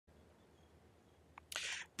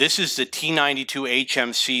This is the T92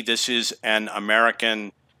 HMC. This is an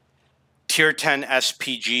American Tier 10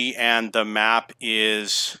 SPG, and the map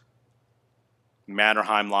is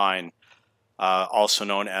Mannerheim line, also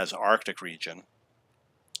known as Arctic region.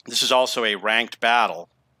 This is also a ranked battle.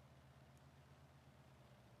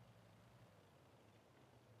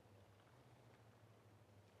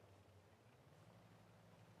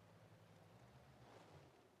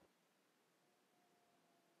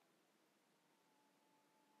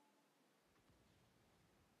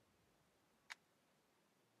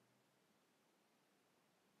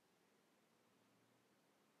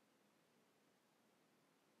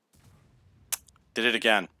 Did it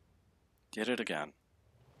again. Did it again.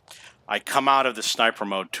 I come out of the sniper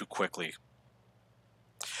mode too quickly.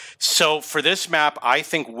 So for this map, I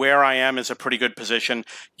think where I am is a pretty good position.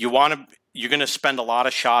 You're going to spend a lot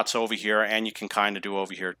of shots over here, and you can kind of do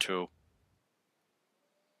over here too.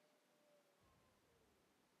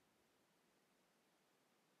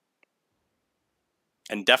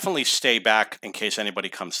 And definitely stay back in case anybody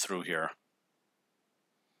comes through here.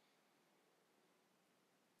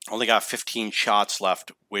 Only got 15 shots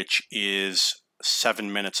left, which is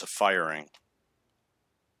 7 minutes of firing.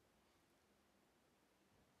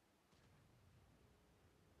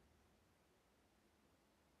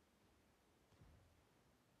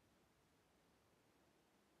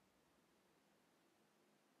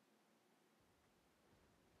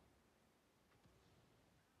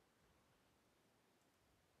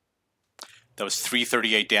 That was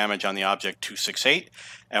 338 damage on the object 268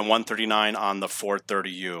 and 139 on the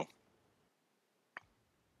 430U.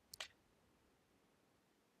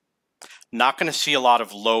 Not going to see a lot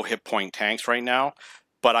of low hit point tanks right now,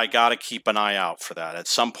 but I got to keep an eye out for that. At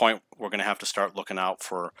some point, we're going to have to start looking out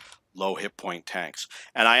for low hit point tanks.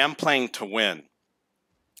 And I am playing to win,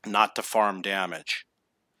 not to farm damage.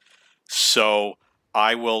 So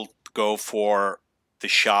I will go for the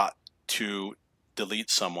shot to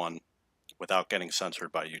delete someone without getting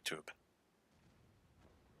censored by YouTube.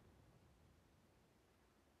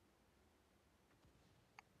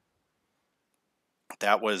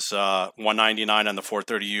 That was 199 on the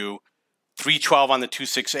 430U, 312 on the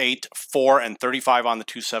 268, 4 and 35 on the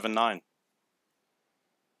 279.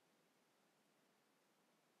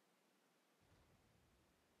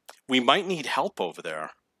 We might need help over there.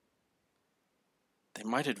 They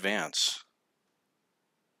might advance.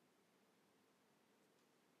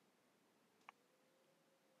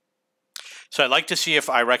 So I'd like to see if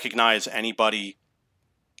I recognize anybody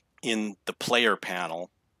in the player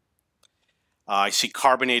panel. I see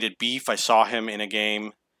Carbonated Beef. I saw him in a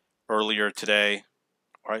game earlier today,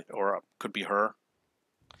 right? Or could be her.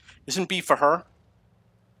 Isn't Beef for her?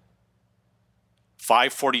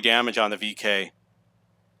 540 damage on the VK.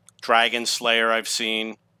 Dragon Slayer I've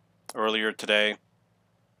seen earlier today.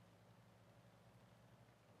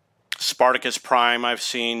 Spartacus Prime I've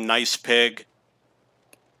seen. Nice Pig.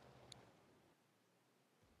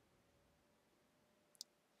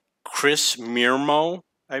 Chris Mirmo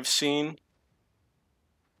I've seen.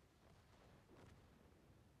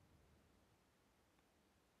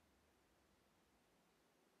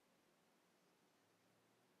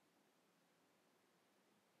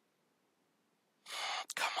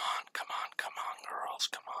 Come on, come on, come on, girls,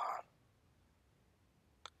 come on.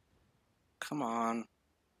 Come on.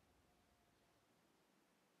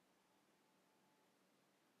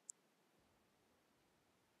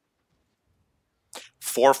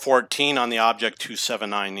 .414 on the object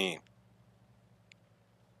 279E.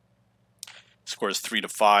 Scores 3 to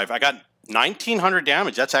 5. I got 1900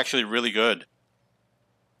 damage. That's actually really good.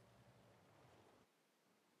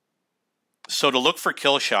 So to look for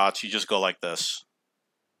kill shots, you just go like this.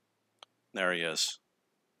 There he is.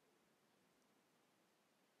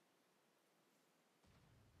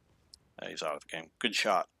 He's out of the game. Good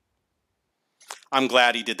shot. I'm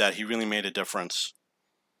glad he did that. He really made a difference.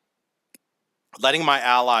 Letting my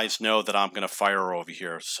allies know that I'm going to fire over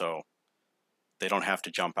here so they don't have to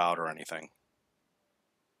jump out or anything.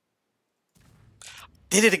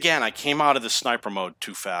 Did it again. I came out of the sniper mode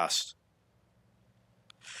too fast.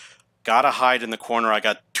 Gotta hide in the corner. I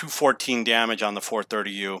got 214 damage on the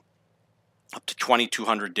 430U. Up to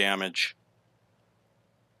 2200 damage.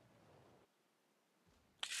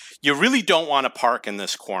 You really don't want to park in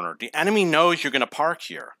this corner. The enemy knows you're going to park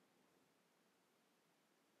here.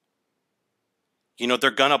 You know,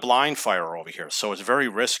 they're going to blind fire over here, so it's very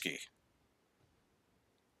risky.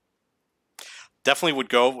 Definitely would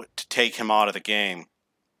go to take him out of the game.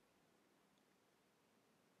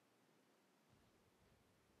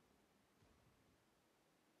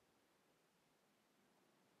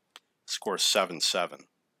 Score 7-7.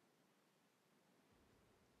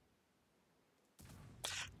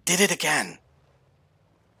 Did it again.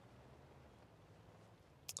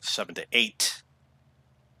 7 to 8.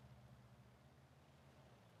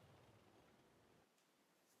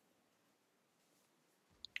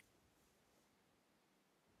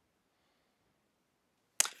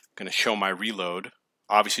 Going to show my reload.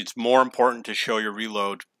 Obviously, it's more important to show your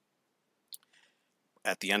reload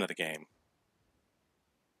at the end of the game.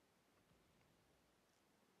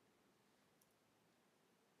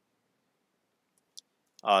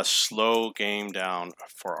 Slow game down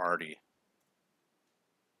for Artie.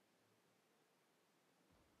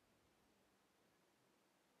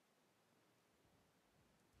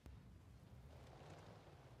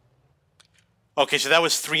 Okay, so that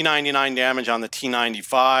was 399 damage on the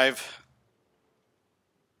T95.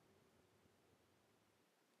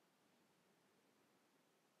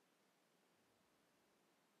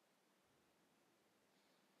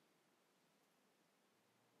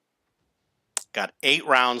 Got 8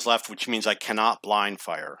 rounds left, which means I cannot blind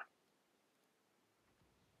fire.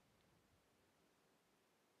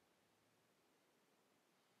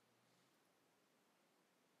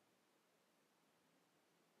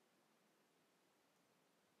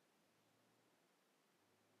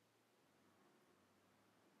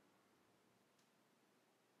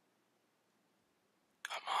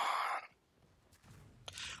 Come on.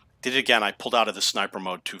 Did it again. I pulled out of the sniper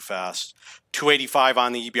mode too fast. 285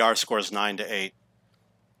 on the EBR scores 9 to 8.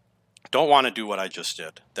 Don't want to do what I just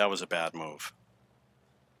did. That was a bad move.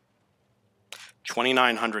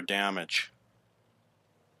 2,900 damage.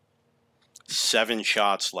 7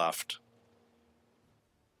 shots left.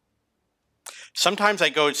 Sometimes I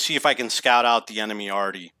go see if I can scout out the enemy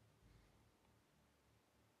Artie.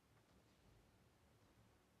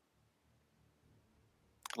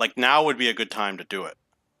 Like now would be a good time to do it.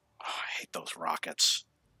 Oh, I hate those rockets.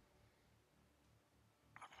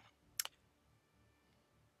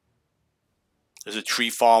 There's a tree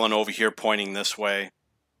falling over here pointing this way.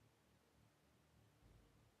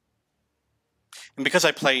 And because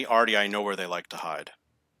I play Artie, I know where they like to hide.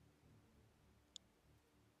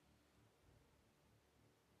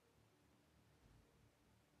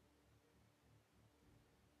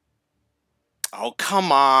 Oh,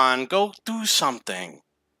 come on. Go do something.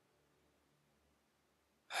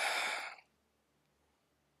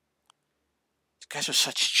 These guys are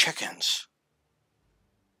such chickens.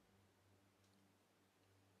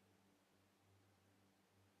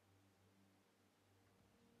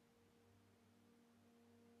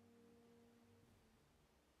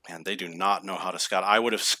 Man, they do not know how to scout. I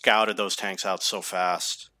would have scouted those tanks out so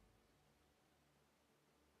fast.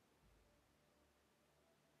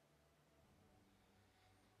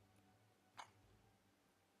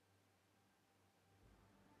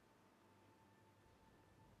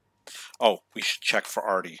 Oh, we should check for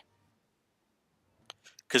Artie.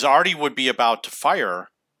 Because Artie would be about to fire.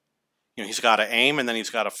 You know, he's got to aim and then he's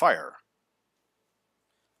got to fire.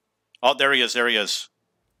 Oh, there he is. There he is.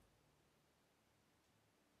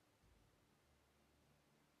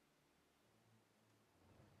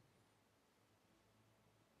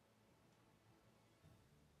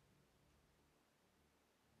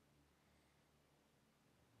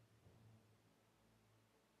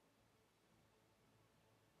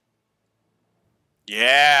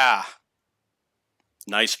 Yeah.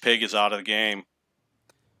 Nice pig is out of the game.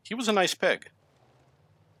 He was a nice pig.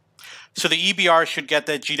 So the EBR should get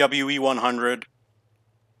that GWE 100.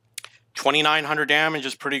 2,900 damage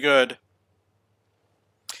is pretty good.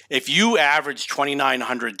 If you average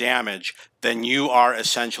 2,900 damage, then you are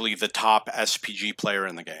essentially the top SPG player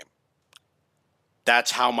in the game.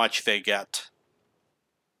 That's how much they get.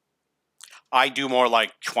 I do more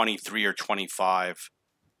like 23 or 25.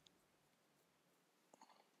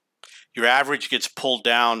 Your average gets pulled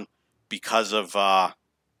down because of,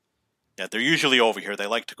 yeah, they're usually over here. They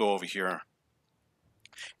like to go over here.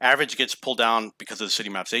 Average gets pulled down because of the city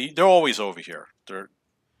maps. They're always over here.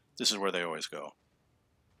 This is where they always go.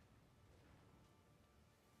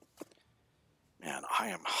 Man, I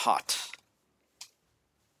am hot.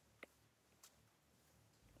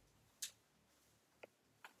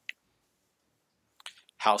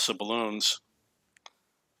 House of Balloons.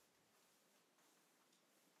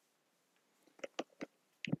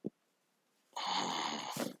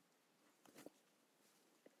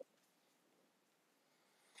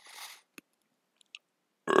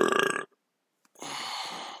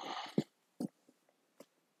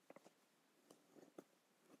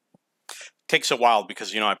 Takes a while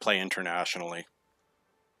because, you know, I play internationally.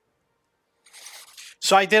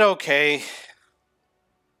 So I did okay.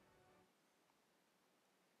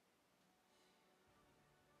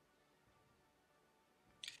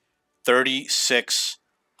 $3,600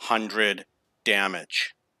 100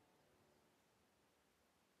 damage.